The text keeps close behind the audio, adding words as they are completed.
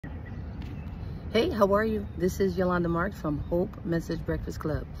Hey, how are you? This is Yolanda Marks from Hope Message Breakfast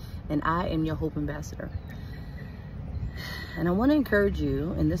Club, and I am your Hope Ambassador. And I want to encourage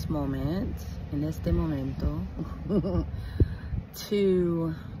you in this moment, en este momento,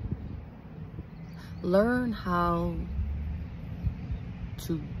 to learn how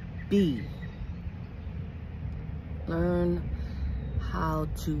to be. Learn how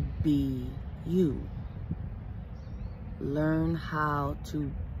to be you. Learn how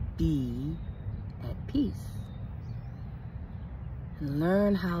to be at peace. And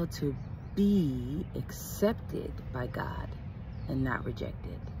learn how to be accepted by God and not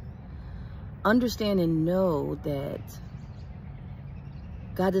rejected. Understand and know that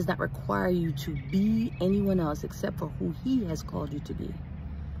God does not require you to be anyone else except for who He has called you to be.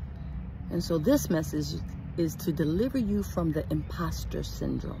 And so this message is to deliver you from the imposter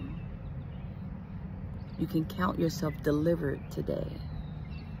syndrome. You can count yourself delivered today.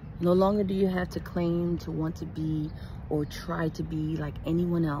 No longer do you have to claim to want to be or try to be like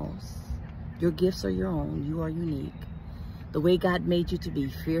anyone else. Your gifts are your own. You are unique. The way God made you to be,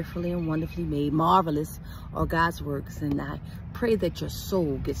 fearfully and wonderfully made, marvelous are God's works. And I pray that your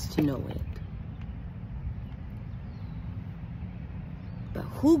soul gets to know it. But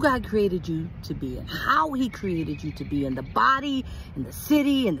who God created you to be and how He created you to be in the body, in the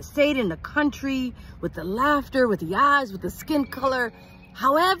city, in the state, in the country, with the laughter, with the eyes, with the skin color,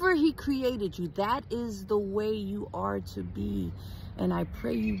 however He created you, that is the way you are to be. And I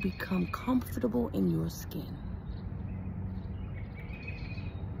pray you become comfortable in your skin.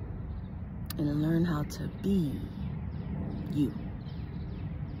 And learn how to be you.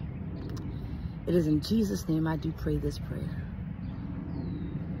 It is in Jesus' name I do pray this prayer.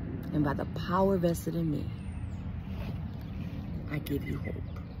 And by the power vested in me, I give you hope.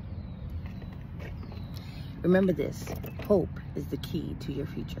 Remember this, hope is the key to your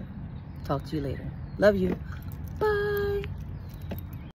future. Talk to you later. Love you.